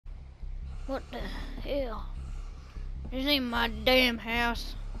What the hell? This ain't my damn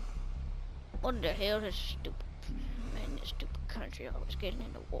house. What the hell? This stupid man, this stupid country always getting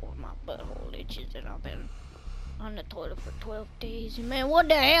into war with my butthole itches, and I've been on the toilet for 12 days. Man, what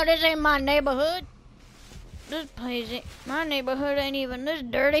the hell? This ain't my neighborhood. This place ain't, my neighborhood ain't even this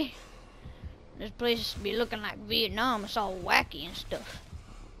dirty. This place be looking like Vietnam. It's all wacky and stuff.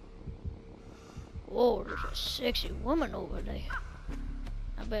 Whoa, there's a sexy woman over there.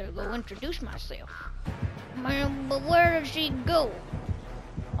 I better go introduce myself. Man, but where did she go?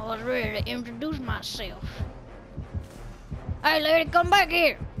 I was ready to introduce myself. Hey, lady, come back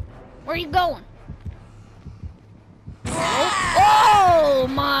here. Where you going? Oh,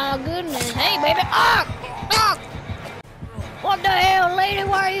 my goodness. Hey, baby. Ah! What the hell, lady?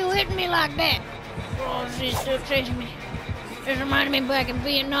 Why are you hitting me like that? Oh, she's still chasing me. This reminded me back in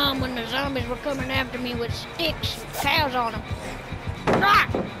Vietnam when the zombies were coming after me with sticks, cows on them. Ah!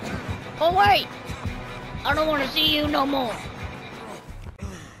 Oh, wait. I don't want to see you no more.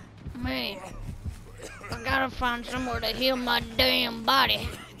 Man, I gotta find somewhere to heal my damn body.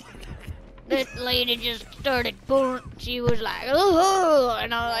 That lady just started pulling. She was like, ooh,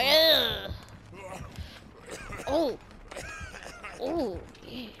 and I was like, ugh. Oh,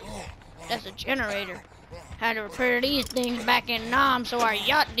 yeah. That's a generator. Had to repair these things back in Nam so our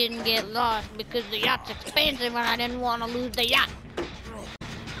yacht didn't get lost because the yacht's expensive and I didn't want to lose the yacht.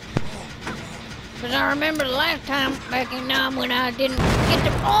 Because I remember the last time back in Nam when I didn't get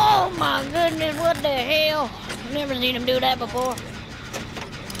to... Oh my goodness, what the hell? I've never seen him do that before.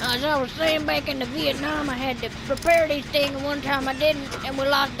 As I was saying, back in the Vietnam, I had to prepare these things, and one time I didn't, and we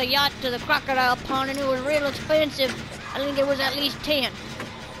lost the yacht to the crocodile pond, and it was real expensive. I think it was at least 10.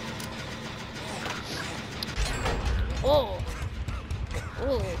 Oh.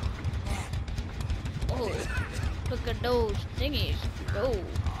 Oh. Oh. Look at those thingies. Oh.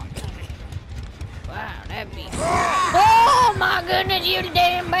 Wow, that'd be... Oh my goodness, you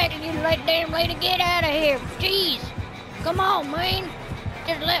damn lady, get out of here. Jeez. Come on, man.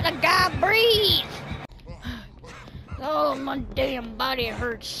 Just let the guy breathe. Oh, my damn body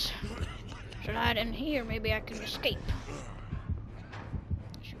hurts. Should I hide in here? Maybe I can escape.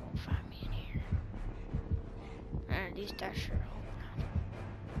 She won't find me in here. At least I sure hope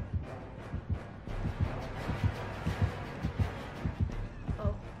not.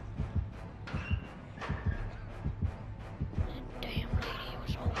 Oh. That damn lady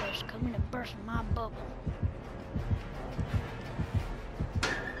was always coming to burst my bubble.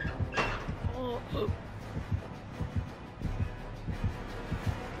 Oh.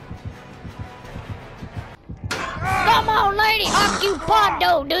 Come on, lady,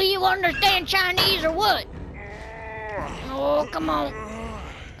 occupado. Do you understand Chinese or what? Oh, come on.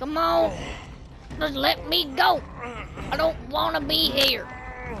 Come on. Just let me go. I don't want to be here.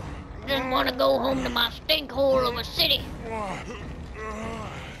 I just want to go home to my stink hole of a city.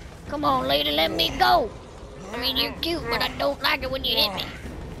 Come on, lady, let me go. I mean, you're cute, but I don't like it when you hit me.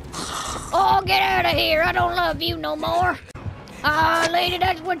 Oh, get out of here. I don't love you no more. Ah, lady,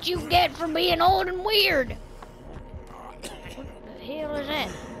 that's what you get for being old and weird. What the hell is that?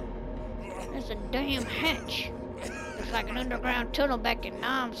 That's a damn hatch. Looks like an underground tunnel back in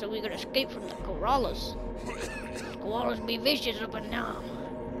Nam so we could escape from the koalas. Koalas be vicious up in Nam.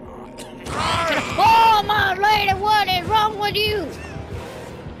 Oh, my lady, what is wrong with you?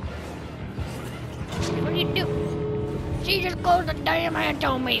 What do you do? She just closed the damn hatch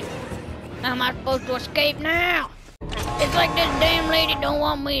on me. How am I supposed to escape now? It's like this damn lady don't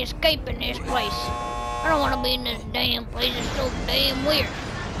want me escaping this place. I don't want to be in this damn place. It's so damn weird.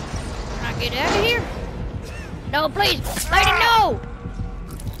 Can I get out of here? No, please. Lady, no!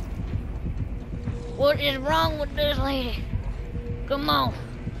 What is wrong with this lady? Come on.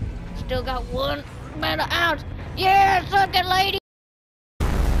 Still got one better ounce. Yeah, suck it, lady.